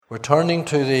We're turning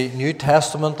to the New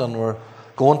Testament and we're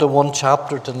going to one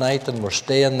chapter tonight and we're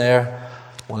staying there.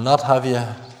 We'll not have you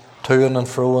to-ing and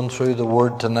fro-ing through the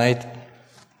Word tonight.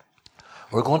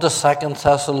 We're going to 2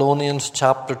 Thessalonians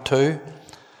chapter 2.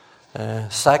 2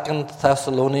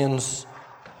 Thessalonians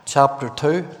chapter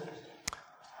 2.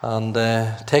 And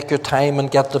take your time and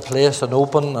get the place and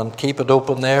open and keep it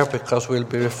open there because we'll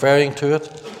be referring to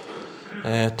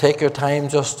it. Take your time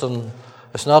and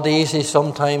it's not easy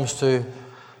sometimes to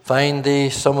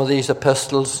find some of these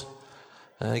epistles.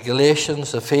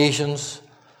 Galatians, Ephesians,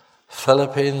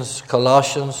 Philippians,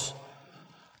 Colossians,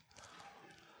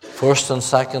 1st and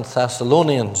 2nd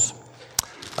Thessalonians.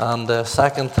 And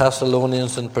 2nd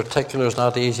Thessalonians in particular is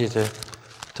not easy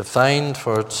to find,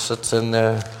 for it sits in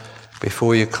there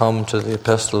before you come to the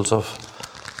epistles of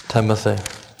Timothy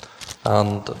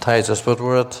and Titus. But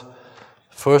we're at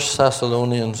 1st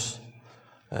Thessalonians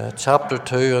chapter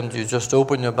 2, and you just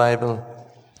open your Bible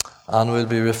and we'll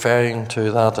be referring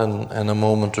to that in a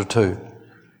moment or two.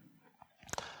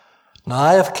 Now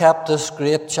I have kept this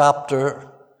great chapter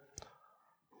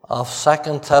of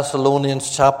 2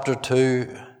 Thessalonians chapter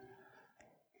 2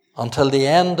 until the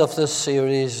end of this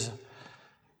series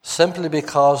simply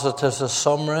because it is a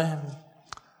summary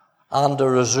and a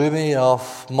resume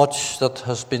of much that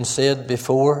has been said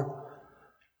before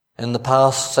in the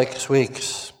past 6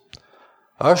 weeks.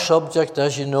 Our subject,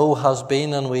 as you know, has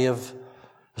been, and we have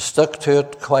stuck to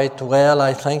it quite well,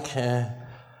 I think.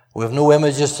 We have no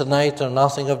images tonight or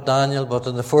nothing of Daniel, but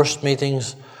in the first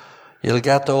meetings you'll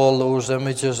get all those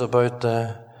images about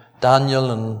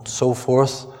Daniel and so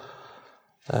forth.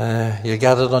 You'll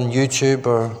get it on YouTube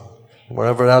or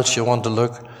wherever else you want to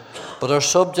look. But our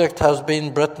subject has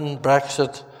been Britain,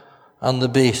 Brexit and the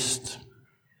Beast.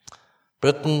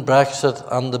 Britain, Brexit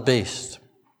and the Beast.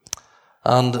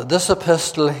 And this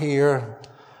epistle here,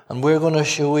 and we're going to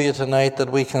show you tonight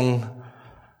that we can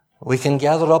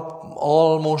gather up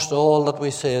almost all that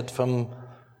we said from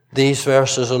these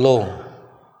verses alone.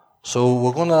 So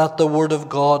we're going to let the Word of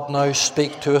God now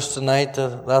speak to us tonight.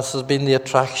 That has been the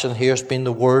attraction here, it's been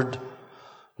the Word.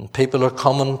 And people are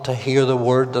coming to hear the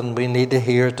Word, and we need to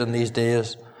hear it in these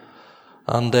days.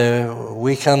 And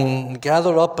we can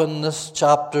gather up in this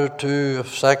chapter 2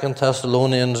 of 2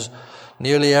 Thessalonians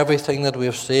nearly everything that we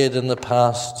have said in the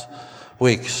past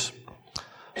weeks.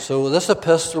 So this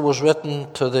epistle was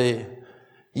written to the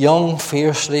young,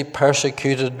 fiercely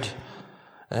persecuted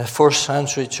first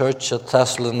century church at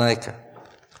Thessalonica.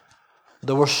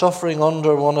 They were suffering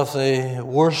under one of the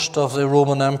worst of the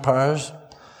Roman empires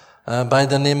by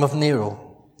the name of Nero.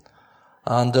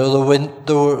 And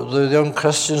the young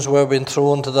Christians were being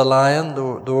thrown to the lion,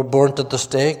 they were burnt at the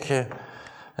stake,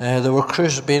 they were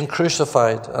being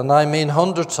crucified, and I mean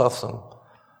hundreds of them,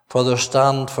 for their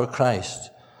stand for Christ.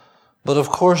 But of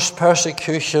course,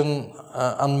 persecution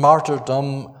and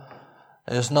martyrdom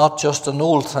is not just an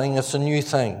old thing, it's a new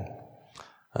thing.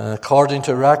 According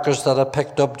to records that I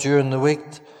picked up during the week,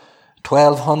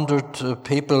 1,200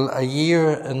 people a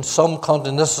year in some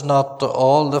countries. This is not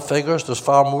all the figures, there's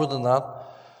far more than that.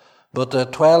 But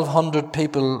 1,200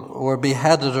 people were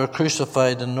beheaded or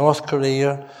crucified in North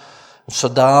Korea,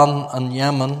 Sudan and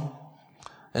Yemen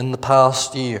in the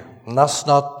past year. And that's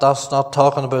not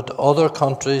talking about other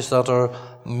countries that are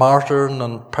martyring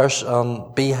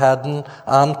and beheading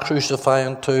and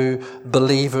crucifying to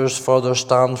believers for their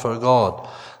stand for God.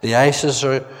 The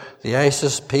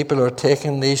ISIS people are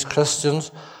taking these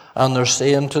Christians and they're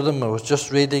saying to them, I was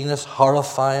just reading this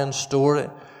horrifying story,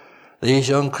 these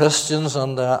young Christians,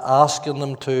 and they're asking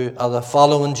them are they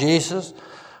following Jesus?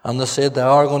 And they said they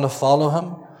are going to follow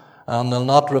him, and they'll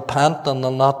not repent and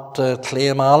they'll not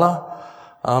claim Allah.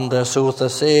 And so they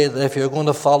say, if you're going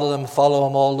to follow them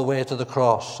all the way to the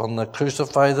cross. And they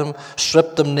crucify them,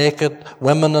 strip them naked,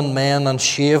 women and men, and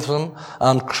shave them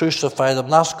and crucify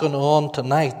them. That's going on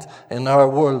tonight in our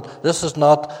world. This is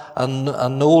not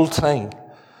an old thing.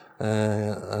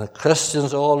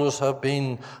 Christians always have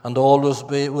been and always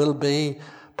will be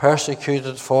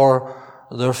persecuted for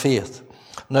their faith.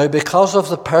 Now, because of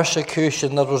the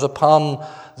persecution that was upon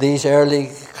these early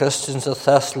Christians at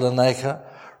Thessalonica,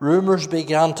 rumours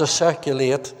began to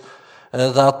circulate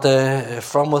that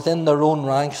from within their own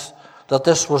ranks that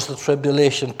this was the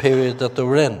tribulation period that they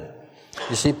were in.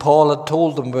 You see, Paul had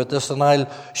told them about this, and I'll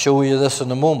show you this in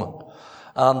a moment.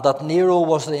 And that Nero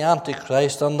was the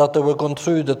Antichrist, and that they were going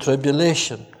through the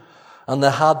tribulation. And they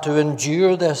had to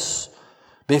endure this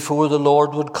before the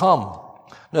Lord would come.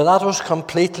 Now that was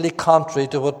completely contrary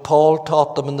to what Paul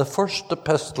taught them in the first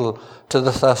epistle to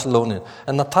the Thessalonians.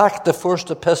 And in fact, the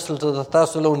first epistle to the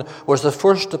Thessalonians was the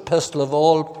first epistle of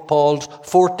all Paul's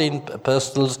 14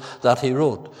 epistles that he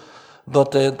wrote.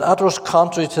 But that was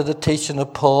contrary to the teaching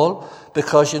of Paul,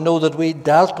 because you know that we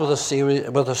dealt with a series,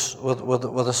 with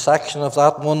a section of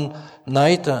that one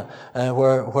night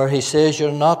where he says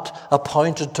you're not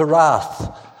appointed to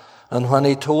wrath. And when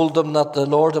he told them that the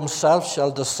Lord himself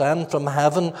shall descend from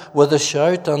heaven with a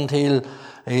shout, and he'll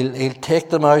take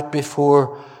them out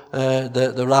before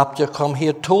the rapture come, he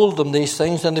had told them these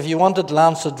things. And if you want to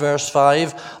glance at verse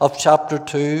 5 of chapter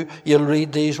 2, you'll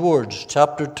read these words.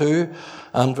 Chapter 2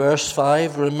 and verse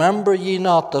 5, remember ye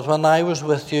not that when I was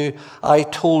with you, I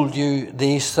told you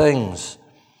these things.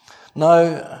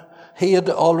 Now, he had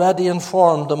already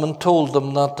informed them and told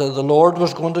them that the Lord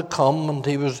was going to come, and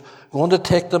he was going to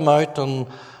take them out, and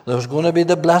there was going to be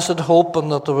the blessed hope,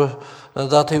 and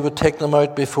that he would take them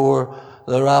out before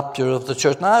the rapture of the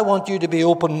church. Now I want you to be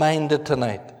open-minded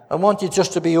tonight. I want you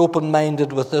just to be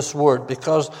open-minded with this word,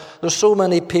 because there's so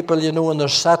many people, and they're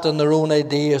set in their own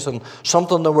ideas, and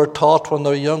something that were taught when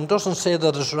they're young doesn't say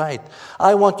that it's right.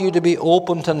 I want you to be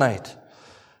open tonight,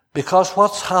 because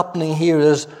what's happening here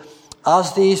is,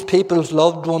 as these people's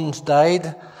loved ones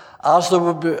died, as they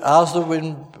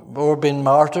were being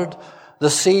martyred, the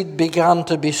seed began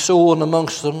to be sown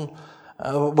amongst them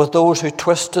with those who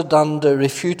twisted and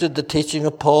refuted the teaching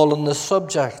of Paul on this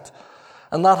subject.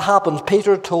 And that happened.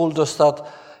 Peter told us that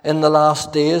in the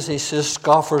last days, he says,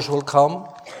 scoffers will come,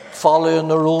 following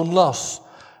their own lusts.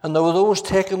 And there were those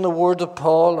taking the word of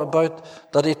Paul about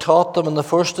that he taught them in the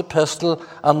first epistle,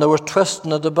 and they were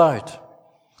twisting it about.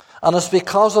 And it's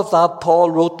because of that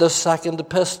Paul wrote this second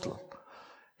epistle.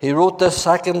 He wrote this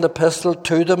second epistle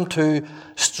to them to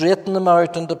straighten them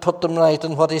out and to put them right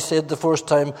in what he said the first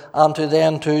time, and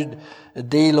to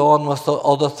deal on with the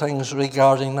other things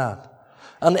regarding that.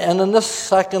 And in this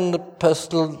second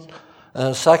epistle,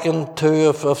 second 2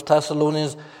 of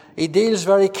Thessalonians, he deals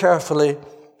very carefully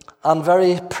and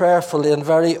very prayerfully and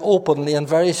very openly and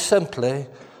very simply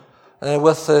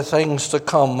with the things to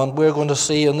come. And we're going to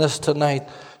see in this tonight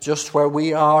just where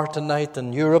we are tonight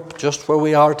in Europe, just where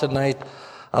we are tonight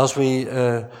as we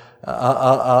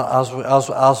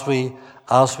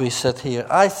sit here.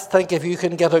 I think if you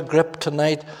can get a grip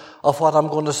tonight of what I'm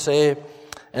going to say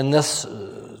in this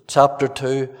chapter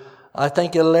 2, I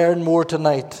think you'll learn more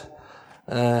tonight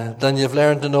than you've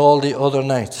learned in all the other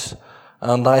nights.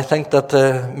 And I think that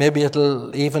maybe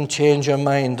it'll even change your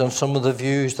mind on some of the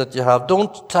views that you have.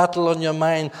 Don't settle on your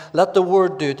mind. Let the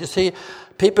Word do it. You see,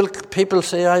 people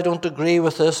say, I don't agree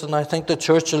with this, and I think the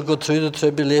church will go through the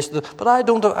tribulation. But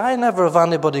I never have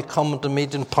anybody coming to me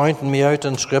and pointing me out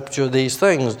in Scripture these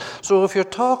things. So if you're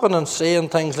talking and saying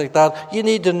things like that, you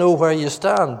need to know where you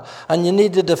stand, and you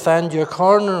need to defend your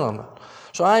corner on it.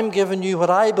 So I'm giving you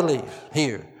what I believe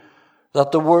here,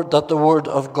 that the Word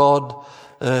of God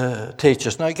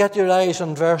teaches. Now get your eyes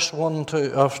on verse 1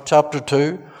 of chapter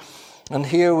 2. And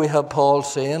here we have Paul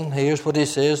saying, here's what he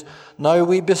says, now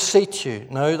we beseech you.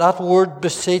 Now that word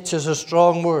beseech is a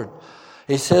strong word.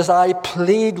 He says, I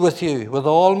plead with you with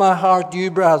all my heart, you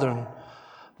brethren,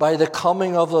 by the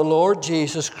coming of the Lord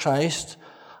Jesus Christ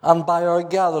and by our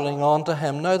gathering unto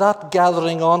him. Now that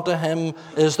gathering unto him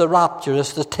is the rapture,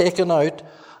 it's the taken out.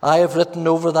 I have written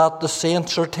over that the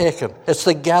saints are taken. It's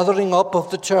the gathering up of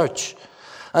the church.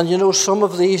 And some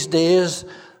of these days,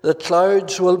 the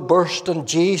clouds will burst and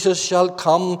Jesus shall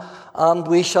come and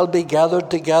we shall be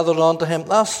gathered together unto him.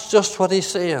 That's just what he's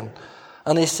saying.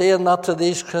 And he's saying that to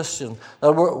these Christians.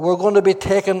 That we're going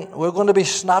to be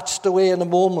snatched away in a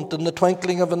moment, in the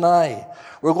twinkling of an eye.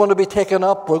 We're going to be taken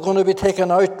up, we're going to be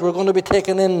taken out, we're going to be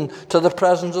taken in to the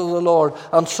presence of the Lord.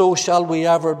 And so shall we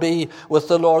ever be with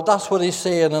the Lord. That's what he's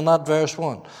saying in that verse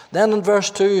 1. Then in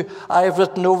verse 2, I have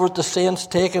written over it the saints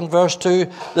taken. Verse 2,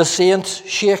 the saints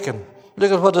shaken.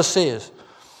 Look at what it says.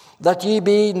 That ye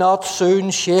be not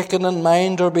soon shaken in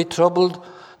mind or be troubled,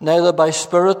 neither by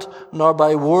spirit, nor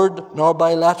by word, nor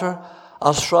by letter,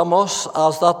 as from us,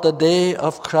 as that the day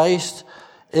of Christ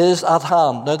is at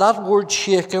hand. Now that word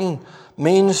shaken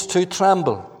means to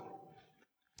tremble.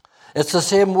 It's the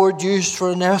same word used for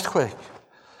an earthquake.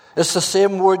 It's the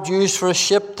same word used for a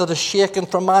ship that is shaken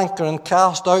from anchor and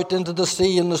cast out into the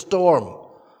sea in the storm.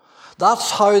 That's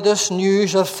how this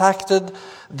news affected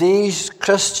these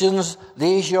Christians,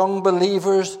 these young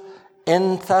believers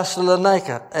in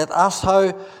Thessalonica. That's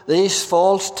how these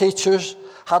false teachers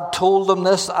had told them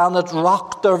this, and it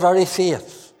rocked their very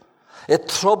faith. It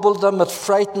troubled them, it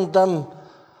frightened them,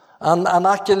 and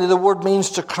actually the word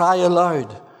means to cry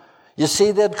aloud. You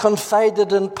see, they'd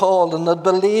confided in Paul, and they'd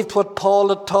believed what Paul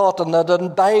had taught, and they'd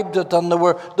imbibed it, and they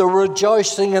were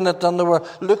rejoicing in it, and they were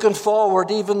looking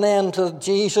forward even then to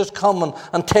Jesus coming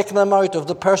and taking them out of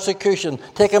the persecution,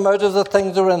 taking them out of the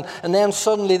things they're in. And then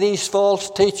suddenly these false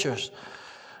teachers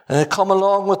come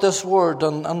along with this word,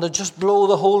 and they just blow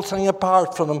the whole thing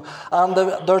apart from them, and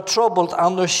they're troubled,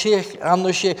 and they're shaken.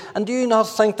 And do you not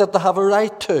think that they have a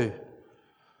right to?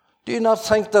 Do you not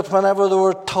think that whenever they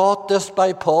were taught this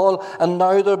by Paul, and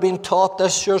now they're being taught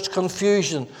this, there's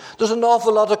confusion? There's an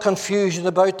awful lot of confusion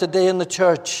about today in the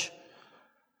church.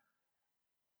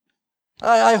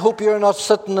 I hope you're not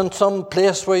sitting in some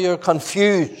place where you're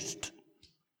confused.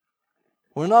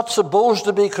 We're not supposed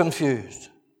to be confused.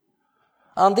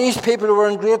 And these people were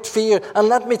in great fear. And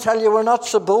let me tell you, we're not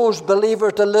supposed,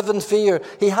 believer, to live in fear.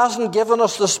 He hasn't given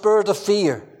us the spirit of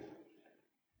fear.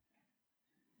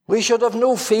 We should have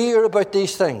no fear about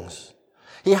these things.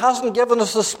 He hasn't given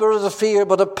us the spirit of fear,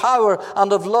 but of power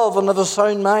and of love and of a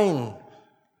sound mind.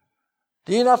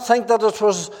 Do you not think that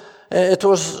it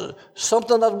was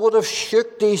something that would have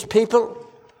shook these people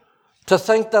to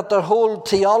think that their whole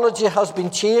theology has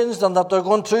been changed and that they're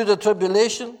going through the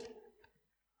tribulation?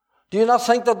 Do you not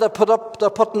think that they're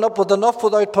putting up with enough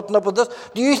without putting up with this?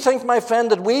 Do you think, my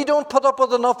friend, that we don't put up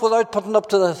with enough without putting up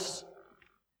to this?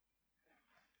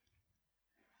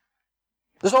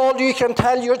 Is all you can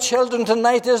tell your children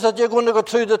tonight is that you're going to go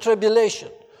through the tribulation?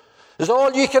 Is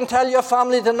all you can tell your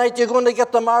family tonight you're going to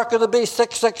get the mark of the beast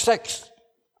 666? Is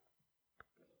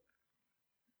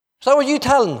that what you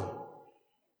telling them?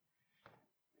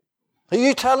 Are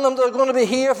you telling them they're going to be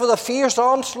here for the fierce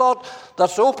onslaught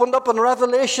that's opened up in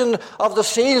Revelation of the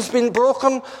seals being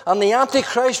broken and the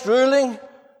Antichrist ruling?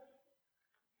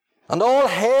 And all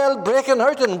hell breaking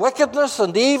out in wickedness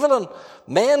and evil and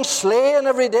men slain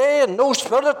every day and no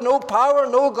spirit, no power,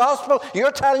 no gospel?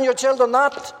 You're telling your children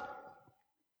that?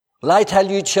 Well, I tell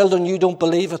you, children, you don't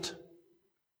believe it.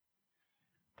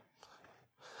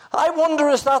 I wonder,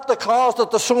 is that the cause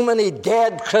that there's so many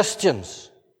dead Christians?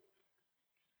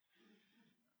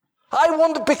 I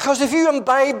wonder, because if you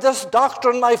imbibe this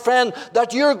doctrine, my friend,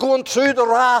 that you're going through the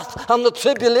wrath and the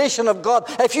tribulation of God,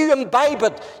 if you imbibe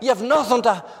it, you have nothing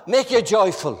to make you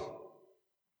joyful.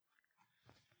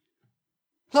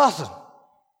 Nothing.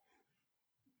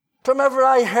 From ever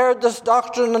I heard this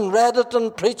doctrine and read it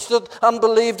and preached it and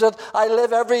believed it, I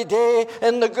live every day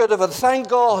in the good of it. Thank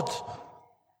God.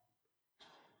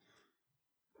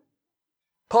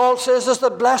 Paul says it's the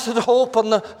blessed hope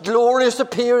and the glorious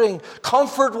appearing.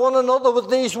 Comfort one another with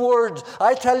these words.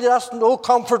 I tell you, that's no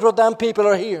comfort what them people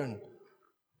are hearing.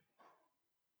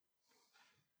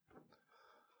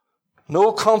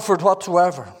 No comfort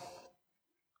whatsoever.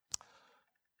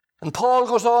 And Paul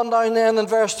goes on down then in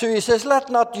verse 2. He says, let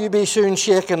not you be soon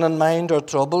shaken in mind or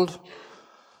troubled.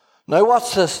 Now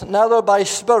what's this? Neither by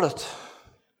spirit.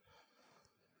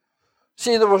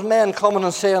 See, there was men coming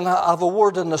and saying, I have a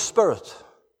word in the spirit.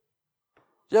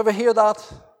 Did you ever hear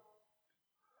that?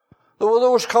 There were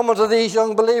those coming to these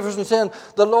young believers and saying,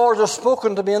 the Lord has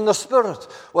spoken to me in the Spirit.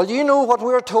 Well, you know what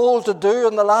we're told to do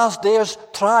in the last days?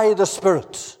 Try the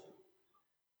spirits.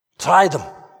 Try them.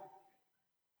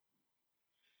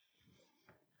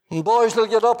 And boys will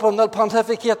get up and they'll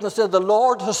pontificate and say, the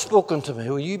Lord has spoken to me.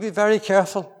 Will you be very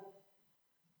careful?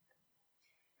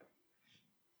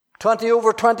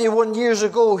 21 years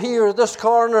ago, here at this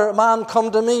corner, a man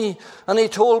come to me and he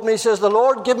told me, he says, the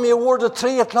Lord gave me a word at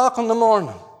 3 o'clock in the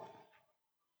morning.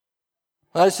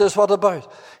 I says, what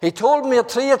about? He told me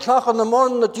at 3 o'clock in the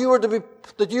morning that you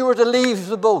were to leave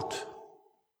the boat.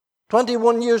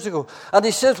 21 years ago. And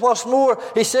he says, what's more,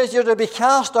 he says, you're to be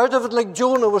cast out of it like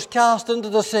Jonah was cast into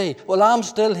the sea. Well, I'm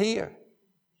still here.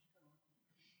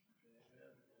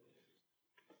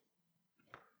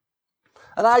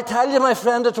 And I tell you, my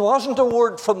friend, it wasn't a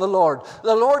word from the Lord.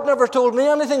 The Lord never told me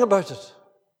anything about it.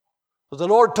 But the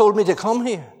Lord told me to come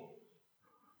here.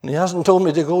 And He hasn't told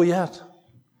me to go yet.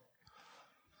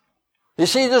 You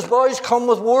see, these boys come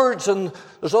with words, and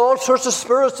there's all sorts of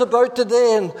spirits about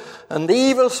today, and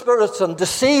evil spirits, and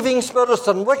deceiving spirits,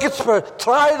 and wicked spirits.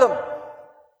 Try them.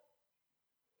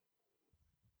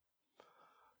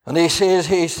 And he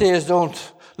says,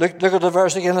 don't. Look at the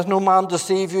verse again. Let no man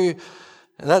deceive you.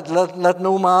 Let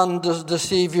no man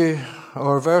deceive you.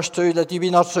 Or verse 2, that ye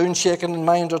be not soon shaken in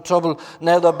mind or troubled,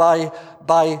 neither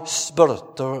by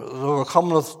spirit. They were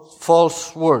coming with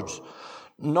false words.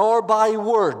 Nor by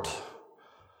word.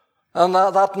 And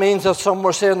that means that some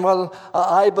were saying, well,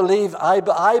 I believe,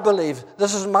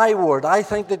 this is my word, I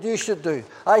think that you should do.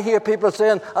 I hear people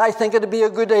saying, I think it'd be a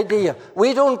good idea.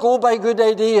 We don't go by good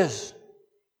ideas.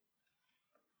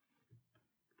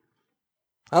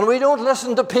 And we don't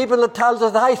listen to people that tell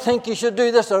us, I think you should do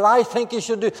this, or I think you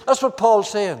should do. That's what Paul's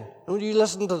saying. Don't you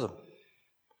listen to them?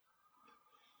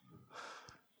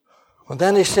 And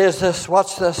then he says this,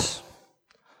 watch this.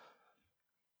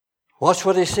 Watch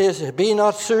what he says. Be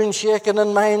not soon shaken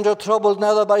in mind or troubled,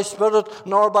 neither by spirit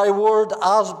nor by word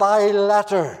as by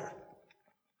letter.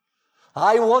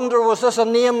 I wonder, was this a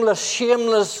nameless,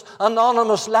 shameless,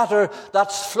 anonymous letter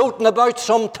that's floating about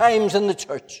sometimes in the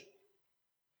church?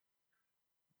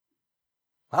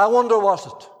 I wonder, was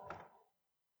it?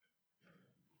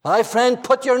 My friend,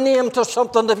 put your name to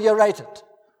something if you write it.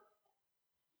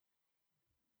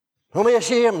 Don't be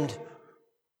ashamed.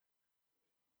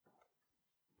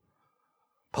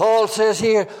 Paul says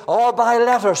here, or by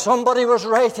letter, somebody was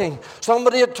writing,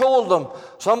 somebody had told them,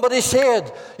 somebody said,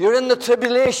 you're in the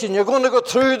tribulation, you're going to go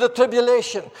through the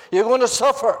tribulation, you're going to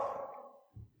suffer.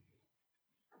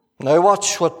 Now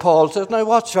watch what Paul says, now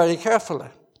watch very carefully.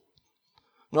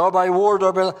 Nor by word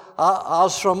or by,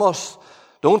 as from us.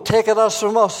 Don't take it as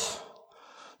from us,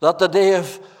 that the day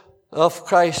of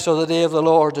Christ or the day of the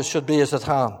Lord it should be as at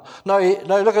hand. Now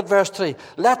look at verse 3.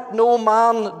 Let no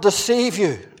man deceive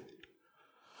you.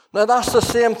 Now that's the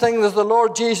same thing as the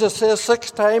Lord Jesus says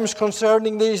 6 times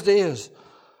concerning these days.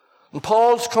 And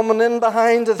Paul's coming in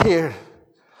behind it here.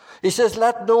 He says,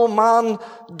 let no man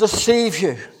deceive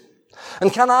you.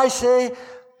 And can I say,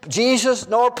 Jesus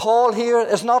nor Paul here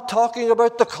is not talking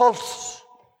about the cults.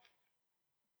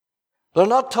 They're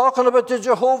not talking about the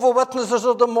Jehovah's Witnesses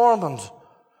or the Mormons.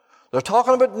 They're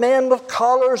talking about men with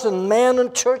collars and men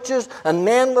in churches and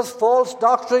men with false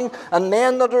doctrine and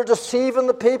men that are deceiving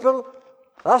the people.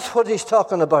 That's what he's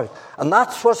talking about. And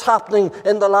that's what's happening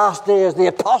in the last days, the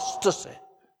apostasy.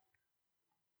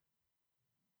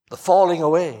 The falling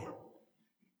away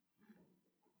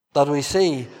that we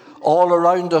see all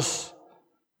around us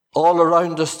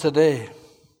today.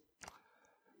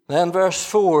 Then verse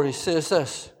 4, he says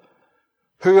this,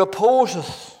 who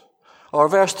opposeth, or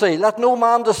verse 3, let no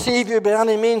man deceive you by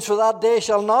any means, for that day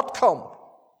shall not come,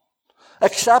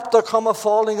 except there come a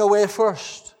falling away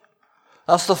first.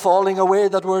 That's the falling away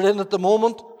that we're in at the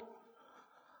moment.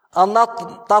 And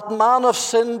that man of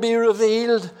sin be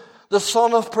revealed, the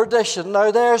son of perdition.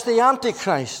 Now there's the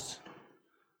Antichrist.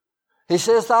 He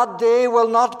says that day will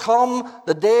not come,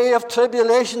 the day of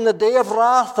tribulation, the day of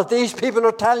wrath that these people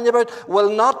are telling you about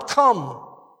will not come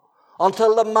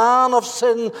until the man of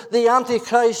sin, the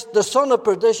Antichrist, the son of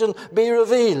perdition, be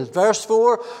revealed. Verse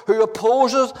 4, who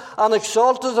opposes and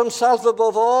exalteth himself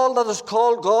above all that is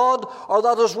called God or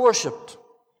that is worshipped,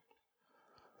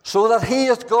 so that he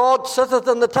is God, sitteth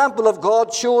in the temple of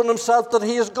God, showing himself that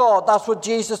he is God. That's what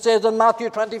Jesus says in Matthew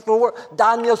 24.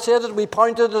 Daniel said it, we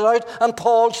pointed it out, and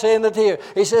Paul's saying it here.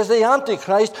 He says the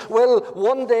Antichrist will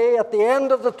one day, at the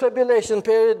end of the tribulation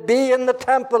period, be in the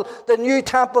temple, the new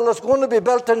temple that's going to be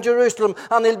built in Jerusalem,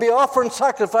 and he'll be offering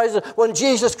sacrifices when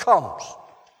Jesus comes.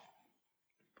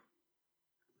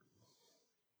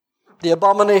 The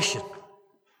abomination.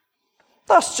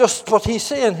 That's just what he's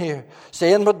saying here.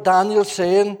 Saying what Daniel's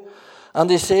saying, and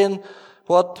he's saying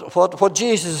what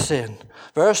Jesus is saying.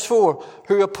 Verse 4,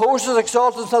 who opposes,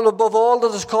 exalts himself above all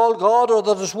that is called God or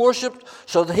that is worshipped,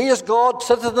 so that he is God,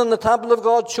 sitteth in the temple of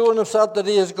God, showing himself that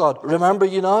he is God. Remember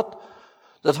you not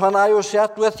that when I was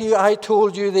yet with you, I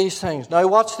told you these things. Now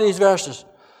watch these verses.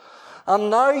 And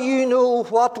now you know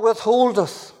what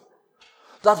withholdeth,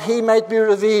 that he might be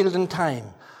revealed in time.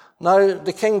 Now,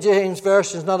 the King James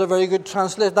Version is not a very good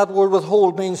translation. That word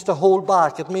withhold means to hold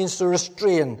back. It means to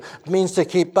restrain. It means to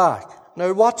keep back.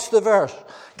 Now, watch the verse.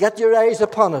 Get your eyes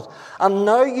upon it. And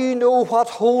now you know what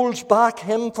holds back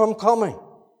him from coming,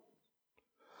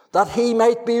 that he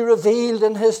might be revealed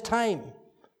in his time.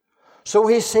 So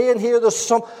he's saying here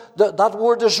that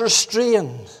word is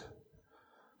restrained.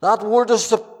 That word is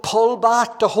to pull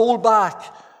back, to hold back.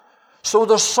 So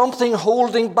there's something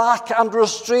holding back and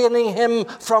restraining him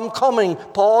from coming,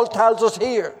 Paul tells us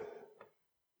here.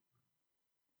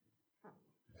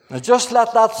 Now just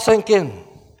let that sink in.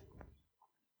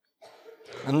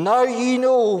 And now ye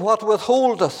know what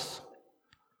withholdeth,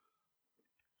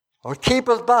 or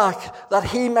keepeth back, that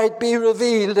he might be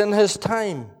revealed in his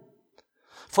time.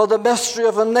 For the mystery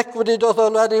of iniquity doth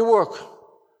already work.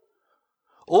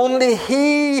 Only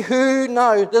he who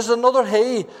now, this is another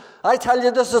he, I tell you,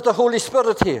 this is the Holy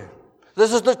Spirit here.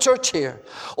 This is the church here.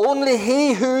 Only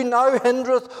he who now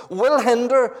hindereth will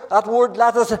hinder. That word,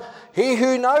 let us, he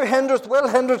who now hindereth will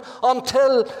hinder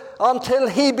until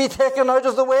he be taken out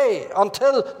of the way.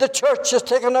 Until the church is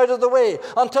taken out of the way.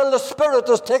 Until the Spirit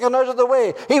is taken out of the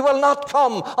way. He will not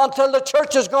come until the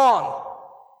church is gone.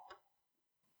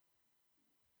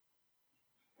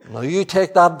 Now you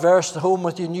take that verse home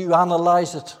with you and you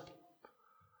analyze it.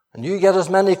 And you get as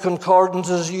many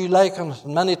concordances as you like on it,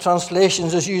 and many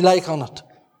translations as you like on it.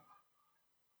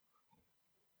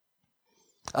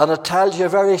 And it tells you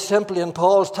very simply, and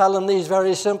Paul's telling these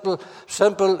very simple,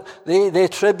 the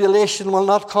tribulation will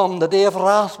not come, the day of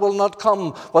wrath will not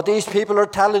come. What these people are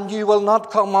telling you will not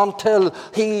come until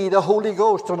He, the Holy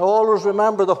Ghost, and always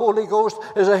remember the Holy Ghost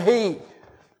is a He.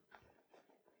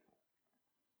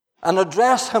 And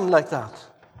address Him like that.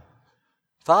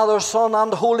 Father, Son,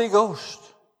 and Holy Ghost.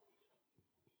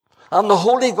 And the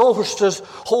Holy Ghost is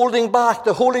holding back.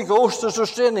 The Holy Ghost is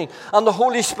restraining. And the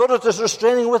Holy Spirit is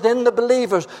restraining within the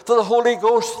believers. For the Holy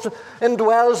Ghost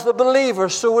indwells the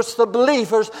believers. So it's the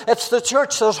believers, it's the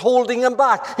church that's holding Him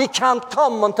back. He can't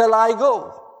come until I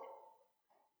go.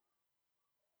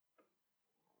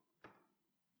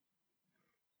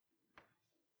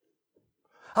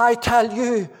 I tell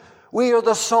you, we are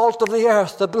the salt of the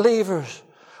earth, the believers.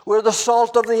 We're the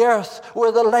salt of the earth.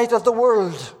 We're the light of the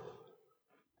world.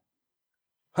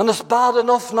 And it's bad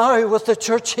enough now with the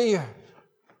church here.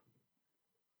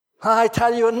 I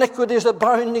tell you, iniquity is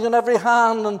abounding in every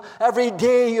hand, and every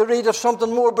day you read of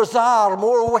something more bizarre,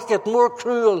 more wicked, more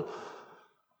cruel.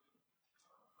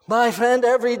 My friend,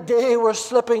 every day we're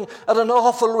slipping at an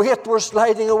awful rate, we're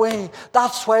sliding away.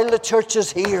 That's why the church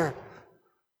is here.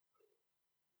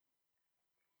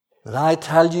 And I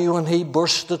tell you, when He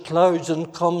bursts the clouds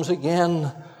and comes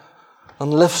again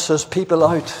and lifts His people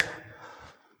out,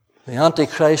 the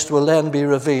Antichrist will then be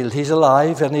revealed. He's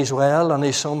alive and he's well and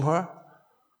he's somewhere.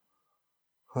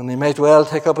 And he might well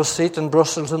take up a seat in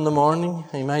Brussels in the morning.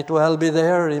 He might well be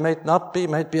there. He might not be. He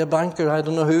might be a banker. I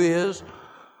don't know who he is.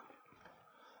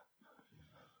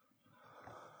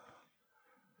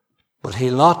 But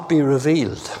he'll not be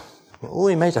revealed. Oh,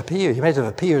 he might appear. He might have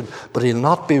appeared, but he'll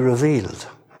not be revealed.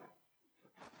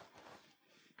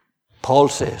 Paul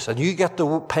says, and you get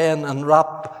the pen and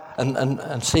wrap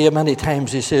and see how many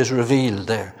times he says revealed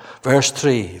there. Verse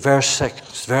 3, verse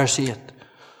 6, verse 8.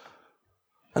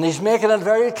 And he's making it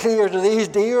very clear to these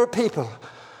dear people,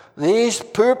 these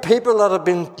poor people that have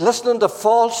been listening to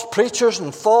false preachers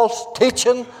and false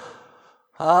teaching,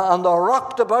 and they're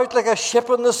rocked about like a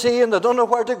ship in the sea, and they don't know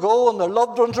where to go, and their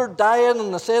loved ones are dying,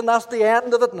 and they're saying that's the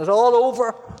end of it, and it's all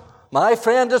over. My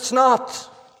friend, it's not.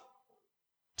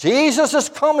 Jesus is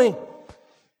coming.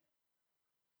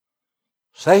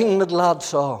 Sing the glad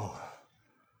song.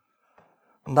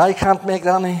 And I can't make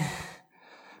any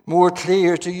more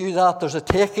clear to you that there's a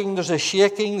taking, there's a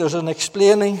shaking, there's an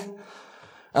explaining,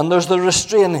 and there's the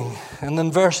restraining. And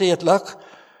in verse 8, look,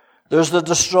 there's the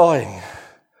destroying.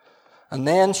 And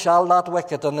then shall that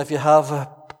wicked, and if you have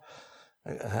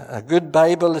a good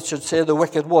Bible, it should say the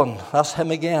wicked one. That's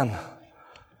him again.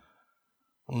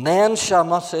 And then shall, I'm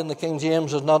not saying the King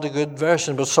James is not a good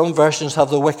version, but some versions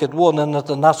have the wicked one in it,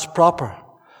 and that's proper.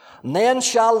 And then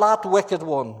shall that wicked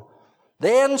one,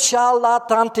 then shall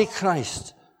that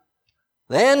Antichrist,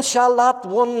 then shall that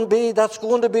one be that's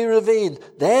going to be revealed,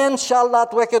 then shall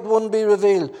that wicked one be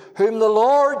revealed, whom the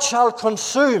Lord shall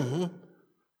consume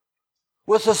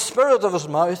with the spirit of His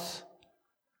mouth,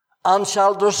 and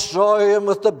shall destroy him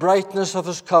with the brightness of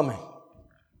His coming.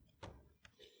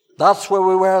 That's where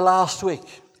we were last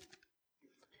week.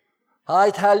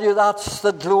 I tell you, that's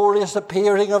the glorious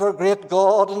appearing of our great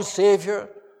God and Saviour.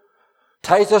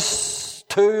 Titus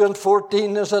 2 and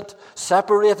 14 is it,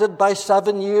 separated by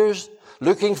 7 years,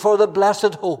 looking for the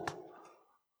blessed hope.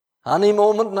 Any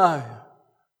moment now.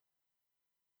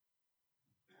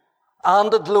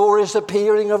 And the glorious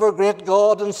appearing of our great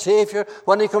God and Saviour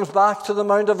when He comes back to the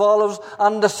Mount of Olives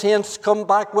and the saints come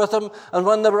back with Him, and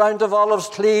when the Mount of Olives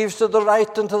cleaves to the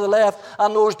right and to the left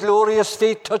and those glorious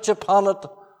feet touch upon it.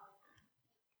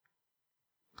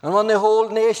 And when the whole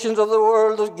nations of the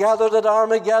world are gathered at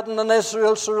Armageddon and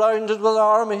Israel surrounded with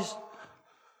armies,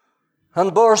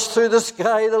 and burst through the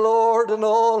sky the Lord and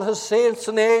all His saints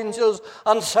and angels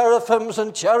and seraphims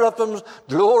and cherubims,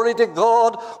 glory to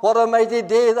God, what a mighty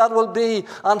day that will be,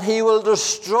 and He will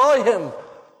destroy him.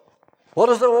 What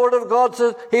does the Word of God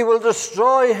say? He will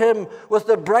destroy him with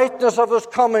the brightness of His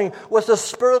coming, with the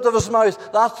spirit of His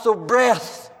mouth. That's the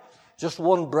breath, just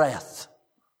one breath.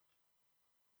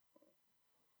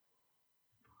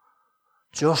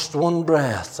 Just one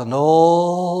breath, and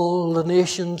all the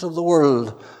nations of the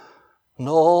world, and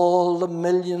all the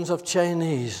millions of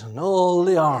Chinese, and all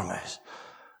the armies,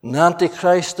 and the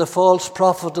Antichrist, the false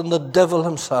prophet, and the devil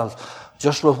himself,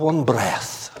 just with one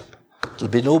breath. It'll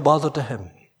be no bother to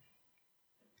him.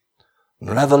 And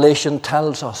Revelation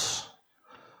tells us,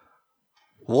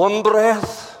 one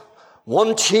breath,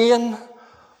 one chain,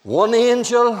 one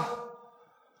angel,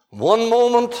 one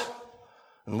moment,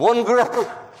 and one grip,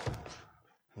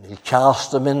 and He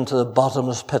cast them into the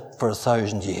bottomless pit for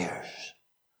 1,000 years.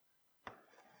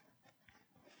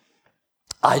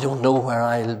 I don't know where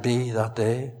I'll be that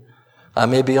day. I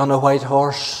may be on a white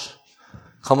horse,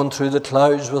 coming through the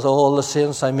clouds with all the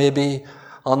saints. I may be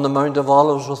on the Mount of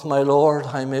Olives with my Lord.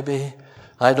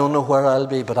 I don't know where I'll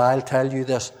be, but I'll tell you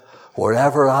this.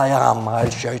 Wherever I am, I'll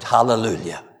shout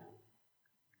hallelujah.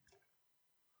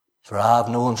 For I have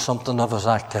known something of his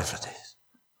activities.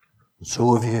 And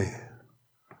so have you.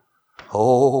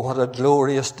 Oh, what a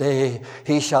glorious day.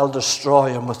 He shall destroy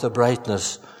him with the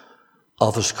brightness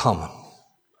of his coming.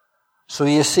 So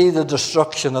you see the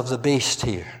destruction of the beast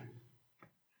here.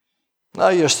 Now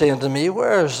you're saying to me,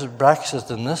 where's Brexit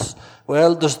in this?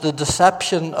 Well, there's the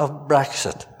deception of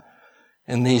Brexit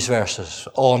in these verses,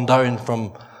 on down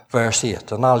from verse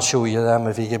 8. And I'll show you them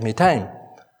if you give me time.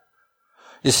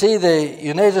 You see, the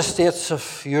United States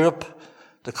of Europe,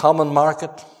 the common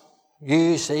market,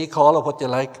 UEC, call it what you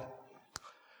like,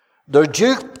 they're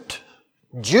duped,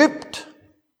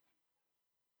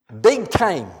 big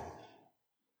time,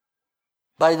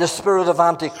 by the spirit of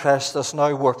Antichrist that's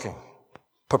now working,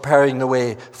 preparing the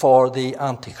way for the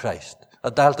Antichrist.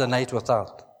 I dealt tonight with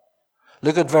that.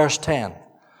 Look at verse 10.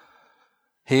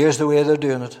 Here's the way they're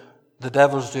doing it. The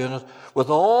devil's doing it. With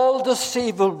all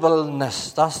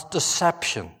deceivableness, that's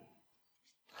deception.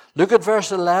 Look at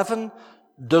verse 11,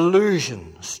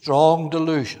 delusion, strong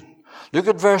delusion. Look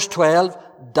at verse 12,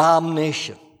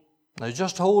 damnation. Now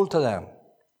just hold to them.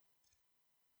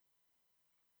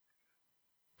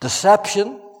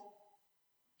 Deception,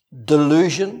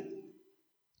 delusion,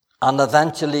 and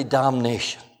eventually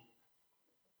damnation.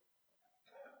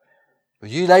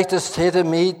 Would you like to say to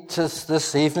me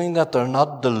this evening that they're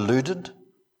not deluded?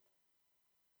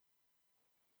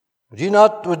 Would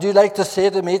you like to say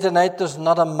to me tonight there's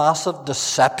not a massive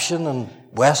deception in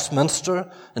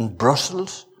Westminster, in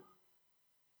Brussels?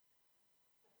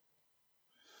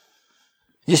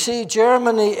 You see,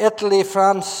 Germany, Italy,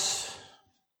 France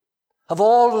have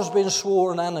always been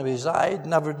sworn enemies. I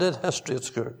never did history at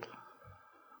school.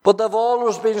 But they've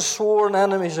always been sworn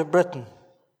enemies of Britain.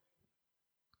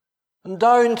 And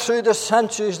down through the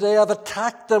centuries, they have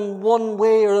attacked them one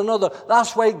way or another.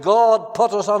 That's why God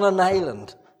put us on an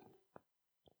island.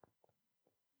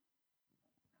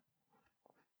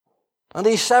 And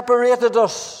he separated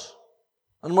us.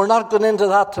 And we're not going into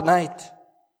that tonight.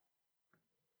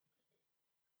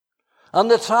 And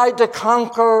they tried to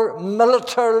conquer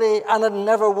militarily, and it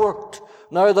never worked.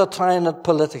 Now they're trying it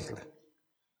politically.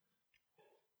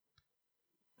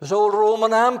 This old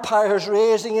Roman Empire is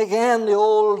raising again, the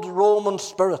old Roman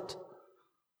spirit,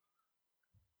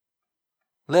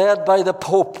 led by the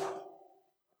Pope,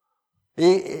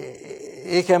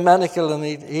 ecumenical and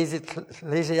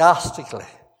ecclesiastically.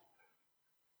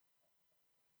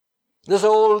 This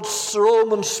old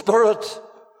Roman spirit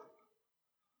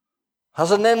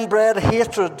has an inbred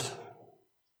hatred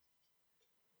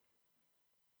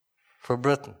for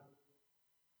Britain.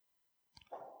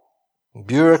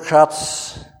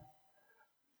 Bureaucrats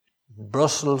in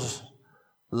Brussels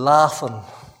laughing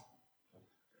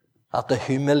at the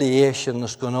humiliation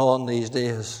that's going on these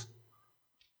days.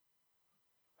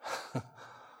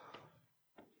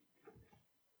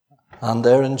 And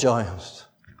they're enjoying it.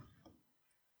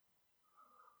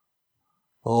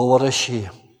 Oh, what a shame.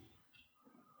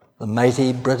 The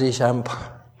mighty British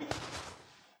Empire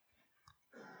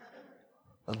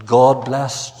that God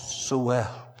blessed so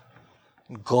well.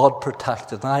 God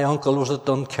protected. My uncle was at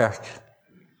Dunkirk.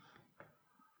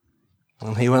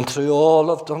 And he went through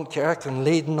all of Dunkirk and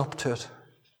leading up to it.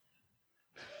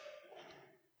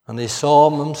 And he saw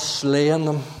them slaying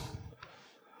them.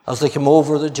 As they came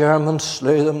over, the Germans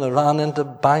slew them. They ran into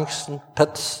banks and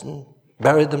pits and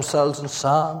buried themselves in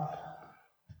sand.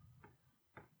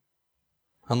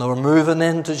 And they were moving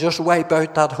in to just wipe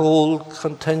out that whole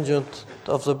contingent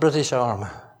of the British army.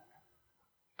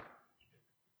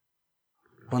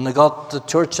 When they got the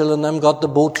Churchill and them got the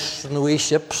boats and the wee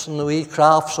ships and the wee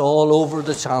crafts all over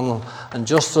the channel, and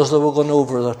just as they were going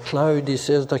over the cloud, he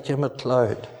says, there came a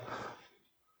cloud.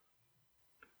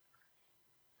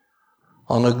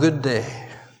 On a good day,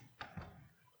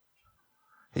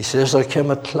 he says, there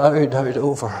came a cloud out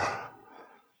over.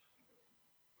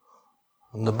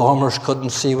 And the bombers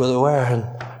couldn't see where they were, and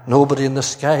nobody in the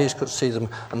skies could see them.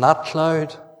 And that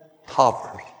cloud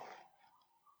hovered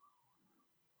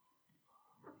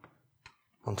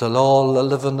until all the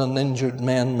living and injured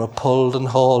men were pulled and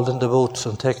hauled into boats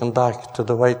and taken back to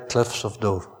the white cliffs of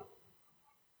Dover.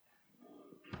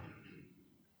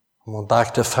 And went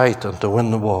back to fight and to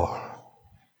win the war.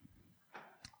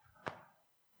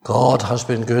 God has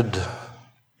been good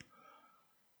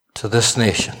to this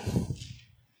nation.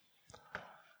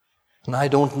 And I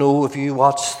don't know if you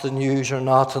watched the news or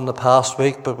not in the past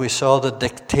week, but we saw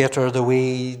the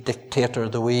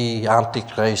wee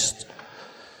Antichrist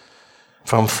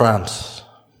from France.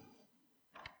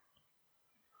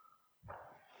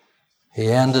 He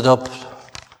ended up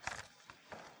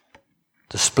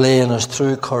displaying his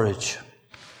true courage.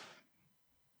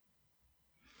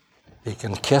 He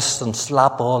can kiss and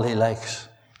slap all he likes.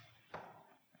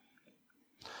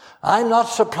 I'm not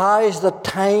surprised that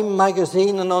Time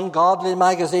magazine and Ungodly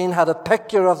magazine had a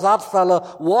picture of that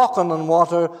fella walking on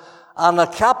water and a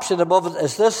caption above it,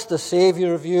 "Is this the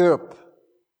Saviour of Europe?"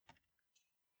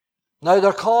 Now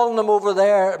they're calling him over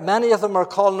there, many of them are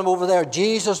calling him over there,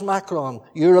 Jesus Macron,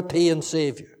 European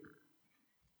Saviour.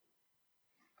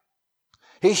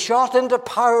 He shot into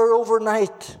power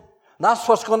overnight. That's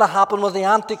what's going to happen with the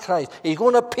Antichrist. He's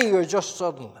going to appear just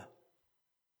suddenly.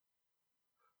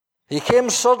 He came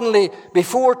suddenly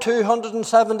before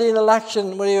 217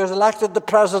 election, when he was elected the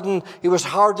president. He was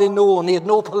hardly known. He had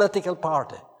no political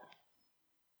party.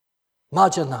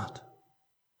 Imagine that.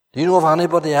 Do you know if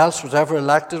anybody else was ever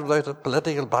elected without a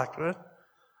political background?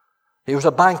 He was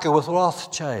a banker with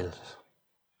Rothschild.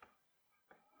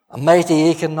 A mighty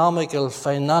economical,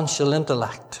 financial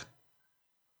intellect.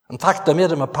 In fact, they made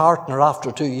him a partner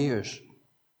after 2 years.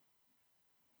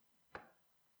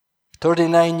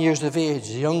 39 years of age,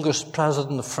 the youngest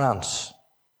president of France.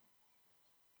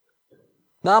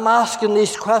 Now I'm asking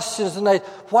these questions tonight.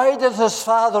 Why did his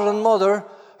father and mother,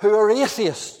 who are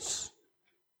atheists,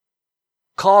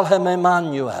 call him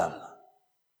Emmanuel?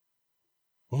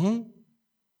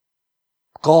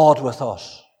 God with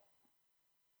us.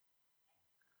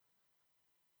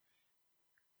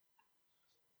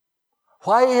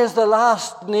 Why is the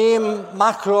last name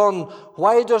Macron?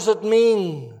 Why does it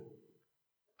mean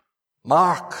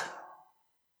Mark?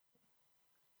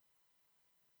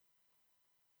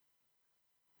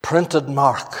 Printed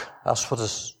mark. That's what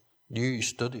is you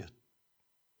study it.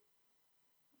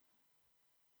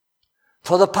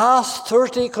 For the past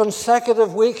 30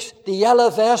 consecutive weeks, the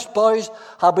Yellow Vest boys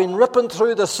have been ripping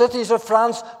through the cities of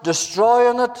France,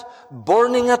 destroying it,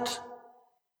 burning it.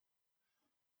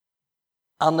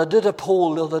 And they did a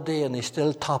poll the other day and he's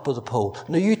still top of the poll.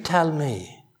 Now you tell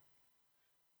me,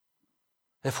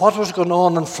 if what was going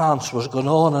on in France was going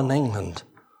on in England,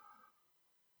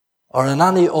 or in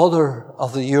any other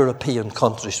of the European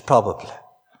countries probably,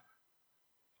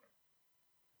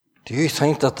 do you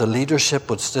think that the leadership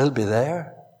would still be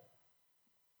there?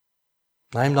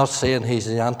 I'm not saying he's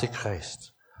the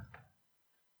Antichrist.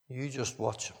 You just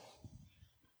watch him.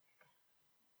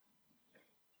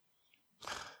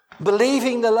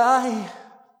 Believing the lie,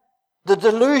 the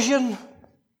delusion.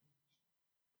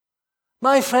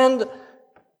 My friend,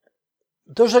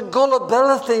 there's a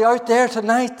gullibility out there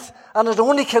tonight, and it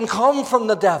only can come from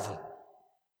the devil.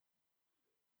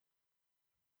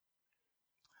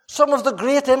 Some of the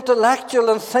great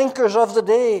intellectual and thinkers of the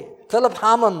day, Philip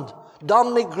Hammond,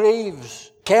 Dominic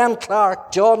Greaves, Ken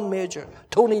Clark, John Major,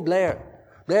 Tony Blair.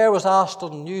 Blair was asked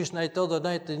on Newsnight the other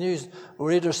night, the news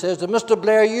reader says, "Mr.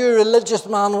 Blair, you're a religious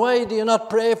man, why do you not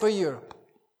pray for Europe?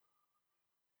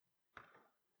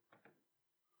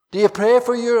 Do you pray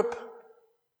for Europe?"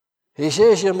 He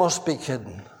says, "You must be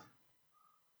kidding.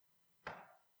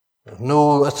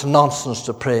 No, it's nonsense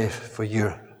to pray for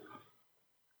Europe."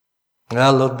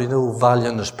 Well, there'd be no value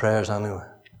in his prayers anyway.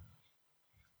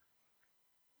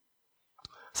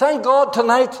 Thank God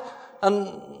tonight,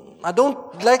 and I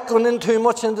don't like going in too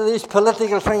much into these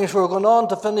political things we're going on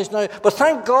to finish now, but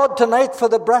thank God tonight for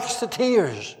the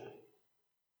Brexiteers.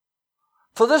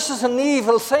 For this is an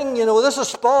evil thing, you know, this is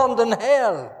spawned in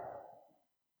hell.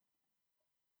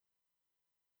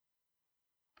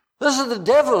 This is the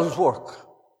devil's work.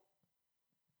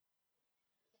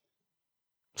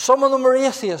 Some of them are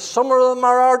atheists, some of them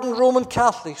are ardent Roman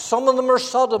Catholics, some of them are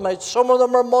sodomites, some of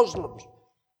them are Muslims.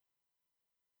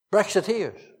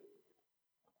 Brexiteers.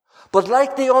 But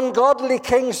like the ungodly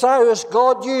King Cyrus,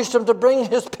 God used him to bring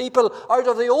his people out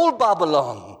of the old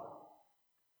Babylon.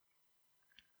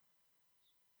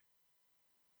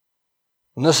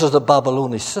 And this is the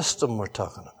Babylonian system we're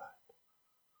talking about.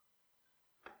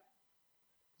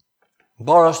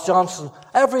 Boris Johnson,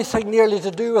 everything nearly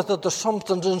to do with it, there's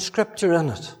something in Scripture in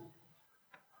it.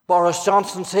 Boris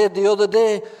Johnson said the other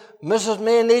day, Mrs.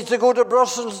 May needs to go to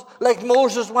Brussels like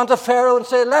Moses went to Pharaoh and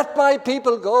say, "Let my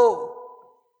people go."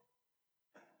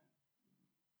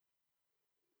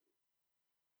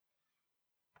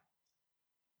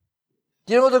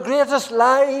 You know, the greatest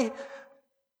lie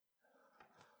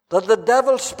that the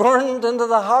devil spurned into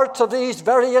the hearts of these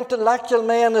very intellectual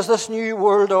men is this new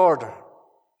world order.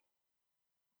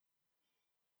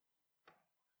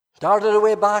 Started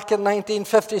away back in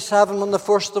 1957 when the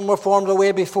first of them were formed,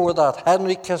 away before that.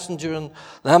 Henry Kissinger and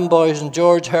them boys and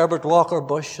George Herbert Walker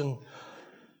Bush and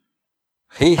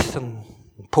Heath and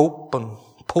Pope and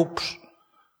popes.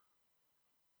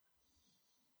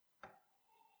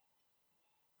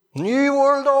 New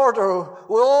world order,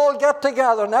 we'll all get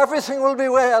together and everything will be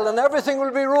well and everything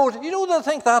will be right. You know, they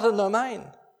think that in their mind.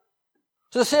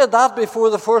 So they said that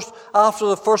after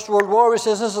the First World War. He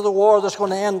says this is the war that's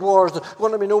going to end wars. There's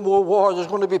going to be no more war. There's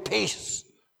going to be peace.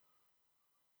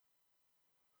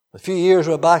 A few years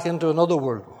we're back into another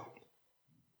world war.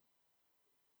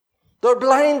 They're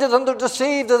blinded and they're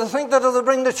deceived. They think that if they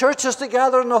bring the churches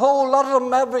together, and the whole lot of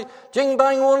them, every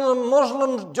jing-bang one of them,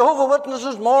 Muslims, Jehovah's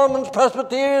Witnesses, Mormons,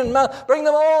 Presbyterian, bring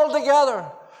them all together.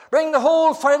 Bring the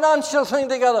whole financial thing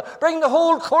together. Bring the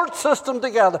whole court system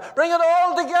together. Bring it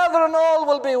all together and all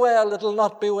will be well. It'll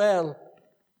not be well.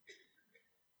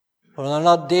 For they're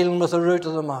not dealing with the root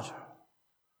of the matter,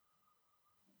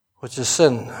 which is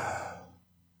sin.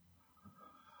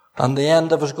 And the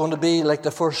end of it is going to be like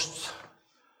the first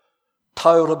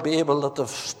Tower of Babel that they've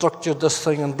structured this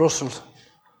thing in Brussels.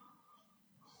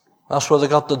 That's where they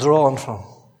got the drawing from.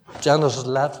 Genesis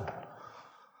 11.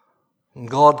 And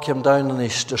God came down and He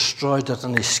destroyed it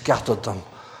and He scattered them.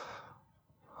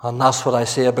 And that's what I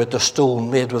say about the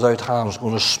stone made without hands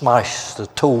going to smash the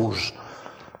toes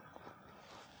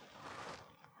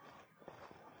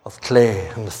of clay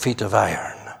and the feet of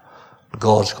iron.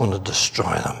 God's going to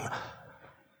destroy them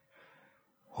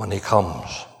when He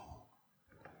comes.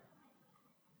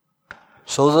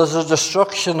 So there's the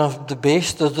destruction of the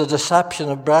beast, there's the deception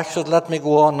of Brexit. Let me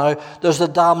go on now. There's the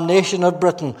damnation of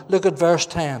Britain. Look at verse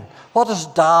 10. What has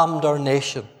damned our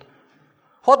nation?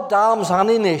 What damns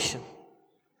any nation?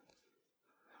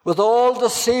 With all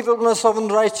deceivableness of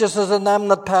unrighteousness in them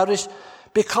that perish,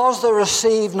 because they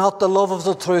receive not the love of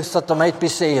the truth that they might be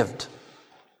saved.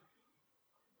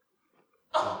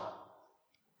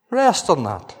 Rest on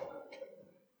that.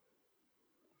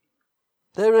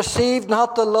 They received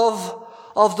not the love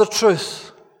of the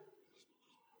truth,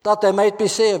 that they might be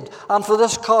saved. And for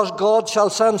this cause God shall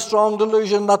send strong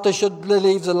delusion, that they should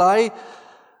believe the lie,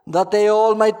 that they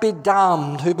all might be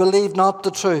damned who believe not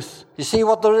the truth. You see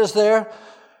what there is there?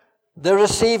 They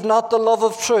receive not the love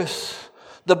of truth.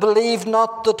 They believe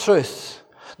not the truth.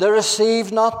 They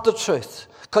receive not the truth.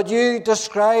 Could you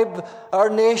describe our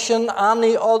nation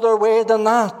any other way than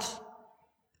that?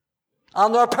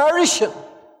 And they're perishing.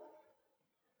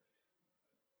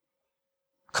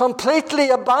 Completely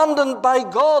abandoned by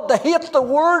God. They hate the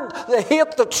Word. They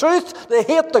hate the truth. They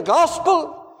hate the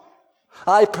gospel.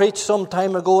 I preached some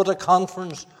time ago at a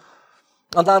conference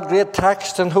on that great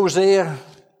text in Hosea.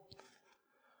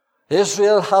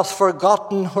 Israel hath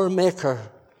forgotten her Maker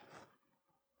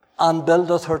and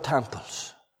buildeth her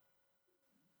temples.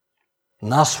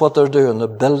 And that's what they're doing. They're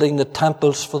building the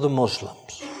temples for the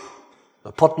Muslims.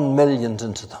 They're putting millions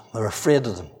into them. They're afraid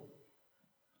of them.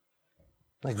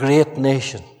 A great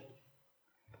nation.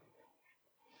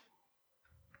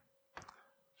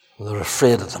 They're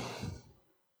afraid of them.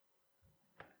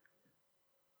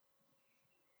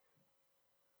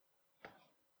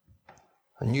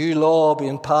 A new law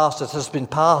being passed, it has been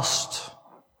passed.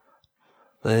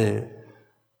 The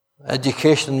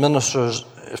education minister's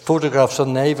photographs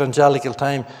in the Evangelical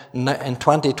Time in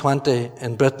 2020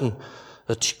 in Britain,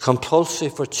 it's compulsory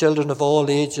for children of all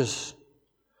ages.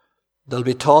 They'll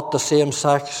be taught the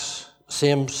same-sex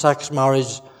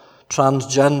marriage,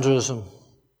 transgenderism.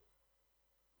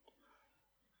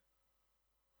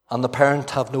 And the parent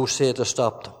have no say to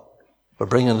stop them. We're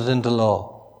bringing it into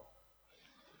law.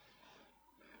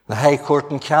 The High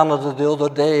Court in Canada the other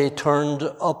day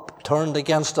turned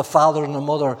against a father and a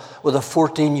mother with a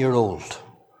 14-year-old.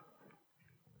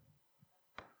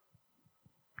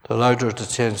 They allowed her to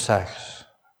change sex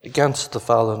against the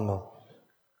father and mother.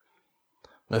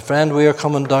 My friend, we are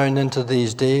coming down into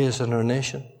these days in our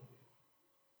nation.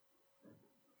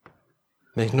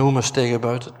 Make no mistake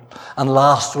about it. And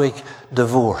last week,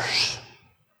 divorce.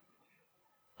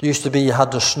 It used to be you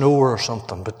had to snore or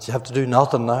something, but you have to do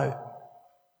nothing now.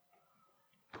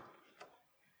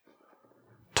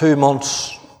 2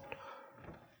 months,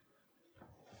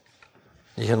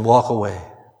 you can walk away.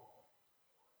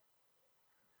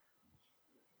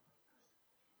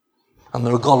 And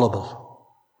they're gullible.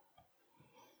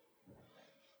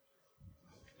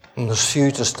 And there's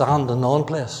few to stand in one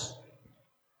place.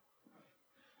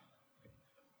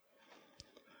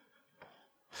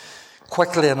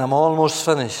 Quickly, and I'm almost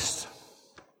finished.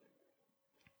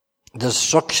 The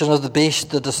destruction of the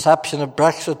beast, the deception of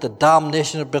Brexit, the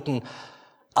damnation of Britain,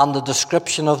 and the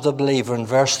description of the believer in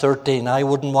verse 13. I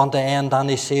wouldn't want to end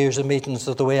any series of meetings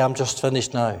the way I'm just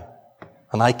finished now.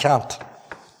 And I can't.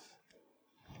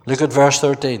 Look at verse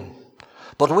 13.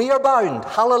 But we are bound,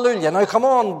 hallelujah, now come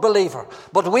on, believer,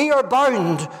 but we are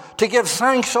bound to give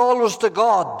thanks always to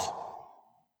God.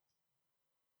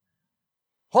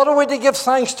 What are we to give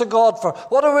thanks to God for?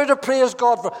 What are we to praise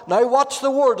God for? Now watch the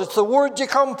word. It's the word you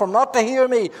come from, not to hear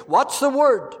me. Watch the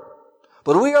word.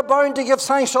 But we are bound to give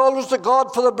thanks always to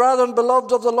God for the brethren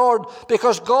beloved of the Lord,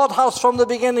 because God has from the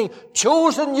beginning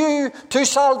chosen you to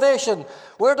salvation.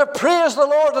 We're to praise the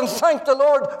Lord and thank the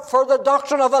Lord for the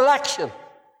doctrine of election.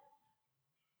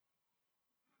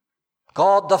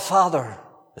 God the Father,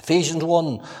 Ephesians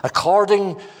 1,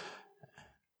 according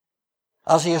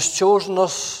as he has chosen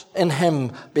us in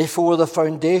him before the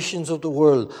foundations of the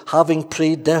world, having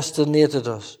predestinated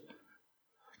us.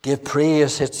 Give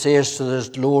praise, it says, to his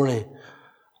glory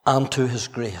and to his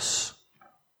grace.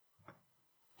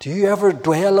 Do you ever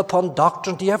dwell upon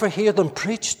doctrine? Do you ever hear them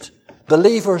preached?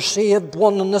 Believers saved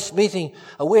one in this meeting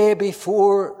away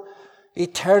before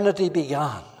eternity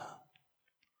began.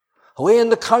 Away in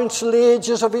the council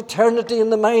ages of eternity, in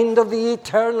the mind of the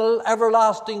eternal,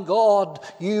 everlasting God,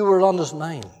 you were on his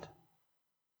mind.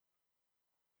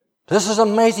 This is a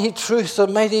mighty truth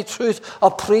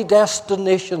of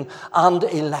predestination and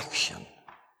election.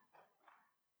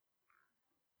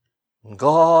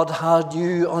 God had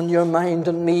you on your mind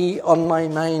and me on my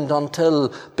mind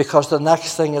until, because the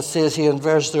next thing it says here in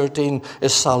verse 13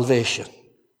 is salvation.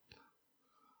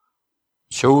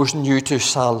 Chosen you to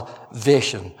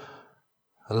salvation.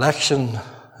 Election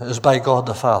is by God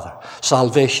the Father.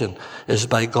 Salvation is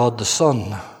by God the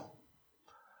Son.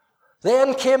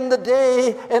 Then came the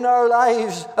day in our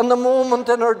lives and the moment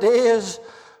in our days.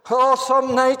 Oh,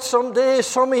 some nights, some days,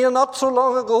 some of you not so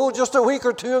long ago, just a week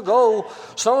or two ago,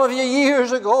 some of you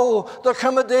years ago, there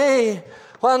came a day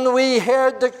when we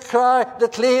heard the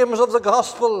claims of the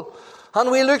gospel,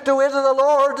 and we looked away to the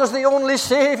Lord as the only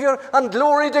Saviour, and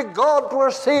glory to God,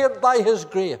 we're saved by his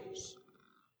grace.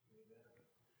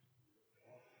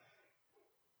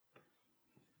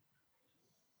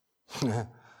 And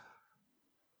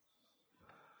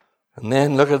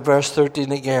then look at verse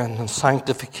 13 again, and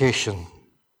sanctification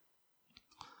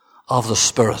of the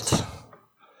Spirit.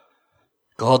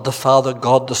 God the Father,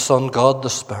 God the Son, God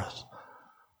the Spirit.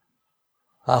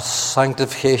 That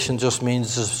sanctification just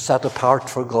means is set apart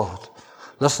for God.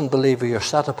 Listen, believer, you're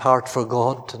set apart for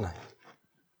God tonight.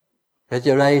 Get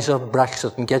your eyes off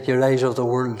Brexit and get your eyes off the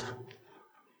world.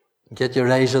 Get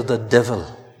your eyes off the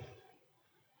devil.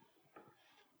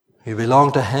 You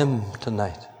belong to him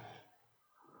tonight.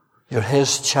 You're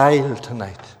his child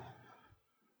tonight.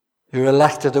 You're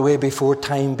elected away before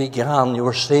time began. You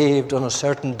were saved on a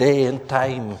certain day and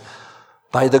time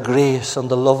by the grace and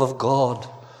the love of God.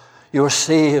 You were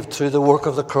saved through the work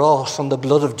of the cross and the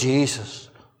blood of Jesus.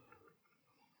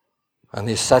 And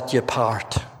he set you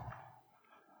apart.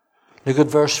 Look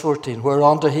at verse 14.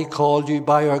 Whereunto he called you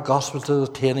by our gospel to the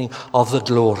attaining of the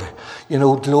glory. You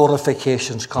know,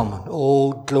 glorification's coming.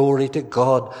 Oh, glory to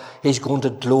God. He's going to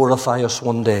glorify us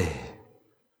one day.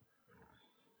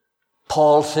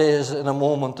 Paul says in a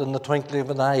moment, in the twinkling of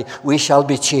an eye, we shall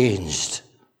be changed.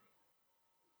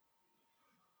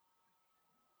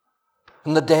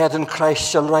 And the dead in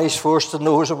Christ shall rise first, and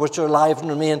those of which are alive and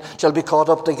remain shall be caught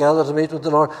up together to meet with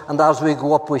the Lord. And as we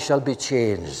go up, we shall be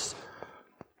changed.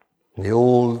 The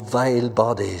old vile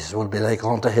bodies will be like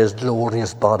unto his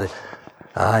glorious body.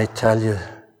 I tell you,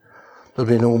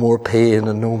 there'll be no more pain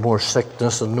and no more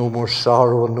sickness and no more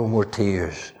sorrow and no more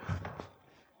tears.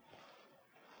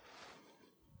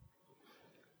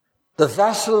 The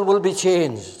vessel will be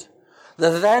changed.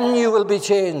 The venue will be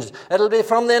changed. It'll be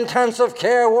from the intensive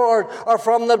care ward or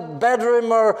from the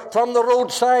bedroom or from the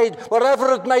roadside,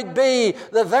 wherever it might be.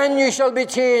 The venue shall be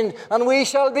changed and we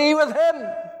shall be with him.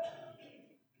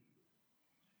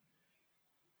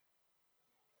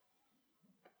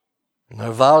 And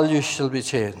our values shall be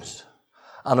changed,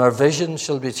 and our vision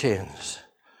shall be changed,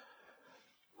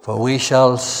 for we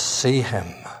shall see him.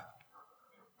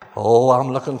 Oh,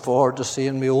 I'm looking forward to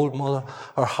seeing my old mother.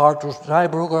 I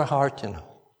broke her heart, you know.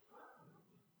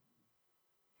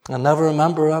 I never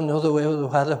remember her the other way with the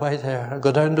white hair. I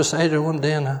go down beside her one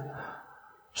day and I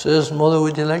says, Mother,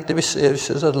 would you like to be saved? She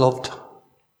says, I'd love to.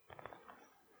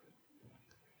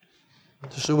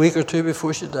 Just a week or two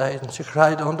before she died, and she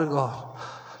cried unto God.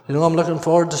 You know, I'm looking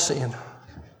forward to seeing her.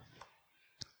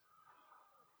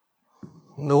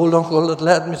 And the old uncle that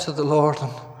led me to the Lord,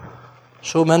 and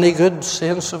so many good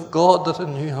saints of God that I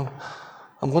knew him.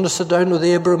 I'm going to sit down with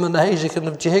Abraham and Isaac and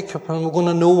of Jacob, and we're going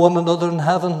to know one another in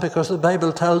heaven, because the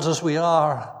Bible tells us we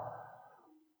are.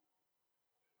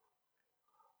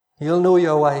 You'll know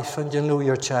your wife and you'll know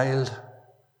your child.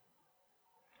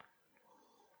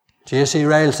 J.C.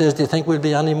 Ryle says, do you think we'll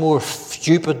be any more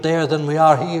stupid there than we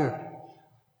are here?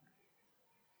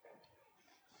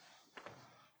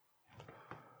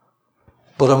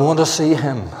 But I want to see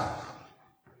him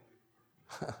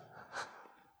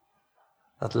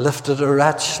that lifted a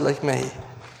wretch like me,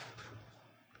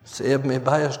 saved me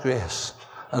by his grace.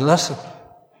 And listen,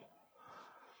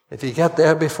 if you get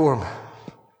there before me,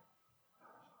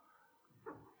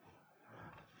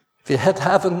 if you hit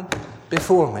heaven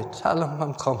before me, tell him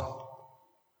I'm coming.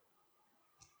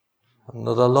 And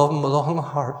that I love him with all my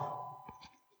heart.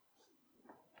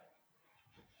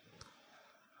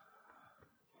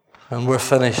 And we're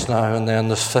finished now, and then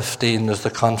there's 15, there's the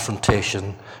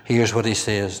confrontation. Here's what he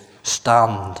says: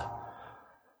 stand.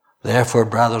 Therefore,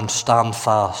 brethren, stand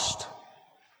fast.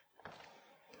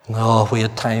 No, if we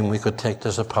had time, we could take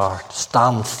this apart.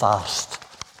 Stand fast.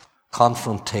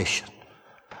 Confrontation.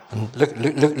 And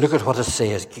look at what it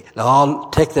says. I'll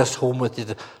take this home with you.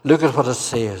 Look at what it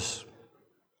says.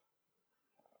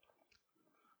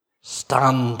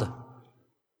 Stand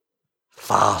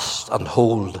fast and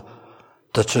hold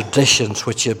the traditions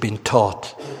which you've been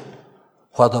taught,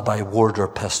 whether by word or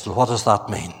pistol. What does that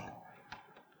mean?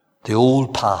 The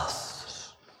old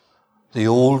paths, the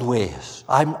old ways.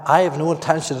 I have no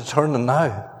intention of turning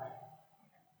now.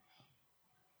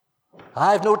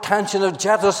 I have no intention of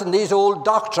jettisoning these old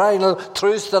doctrinal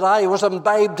truths that I was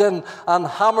imbibed in and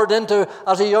hammered into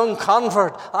as a young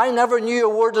convert. I never knew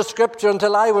a word of Scripture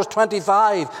until I was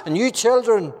 25. And you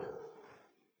children,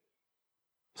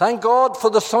 thank God for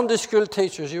the Sunday school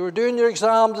teachers. You were doing your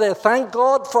exam today. Thank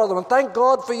God for them. And thank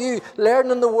God for you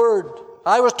learning the Word.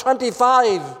 I was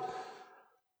 25.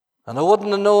 And I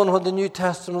wouldn't have known what the New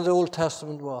Testament and the Old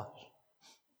Testament was.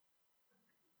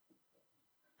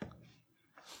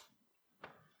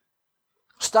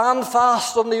 Stand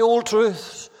fast on the old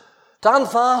truths. Stand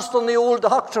fast on the old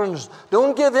doctrines.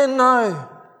 Don't give in now.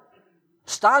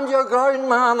 Stand your ground,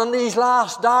 man, in these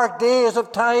last dark days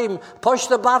of time. Push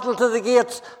the battle to the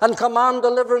gates and command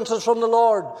deliverances from the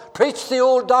Lord. Preach the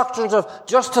old doctrines of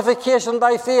justification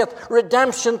by faith,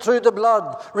 redemption through the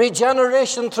blood,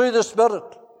 regeneration through the Spirit.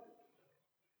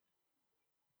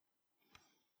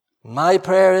 My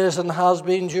prayer is, and has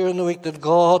been during the week, that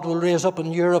God will raise up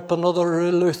in Europe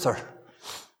another Luther,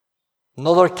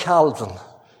 another Calvin,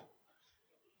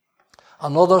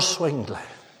 another Zwingli.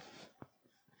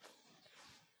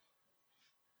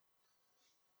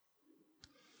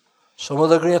 Some of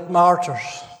the great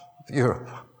martyrs of Europe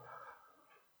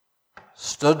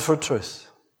stood for truth.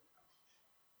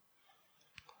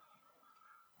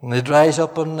 And they'd rise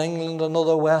up in England,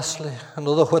 another Wesley,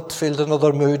 another Whitfield,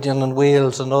 another Moody, and in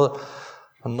Wales,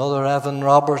 another Evan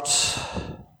Roberts,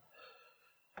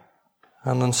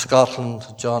 and in Scotland,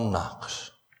 John Knox.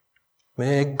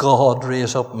 May God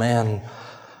raise up men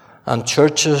and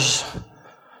churches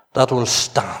that will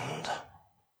stand,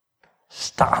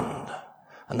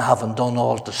 and having done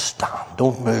all to stand,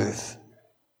 don't move.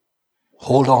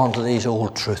 Hold on to these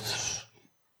old truths.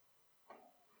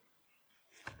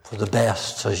 For the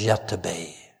best is yet to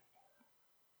be.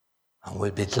 And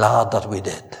we'll be glad that we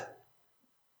did.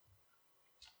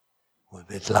 We'll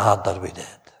be glad that we did.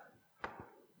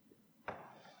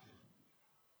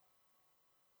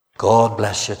 God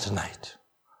bless you tonight.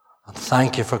 And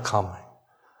thank you for coming.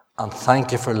 And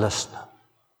thank you for listening.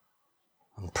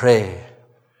 And pray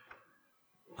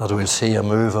that we'll see a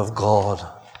move of God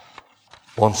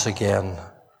once again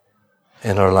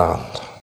in our land.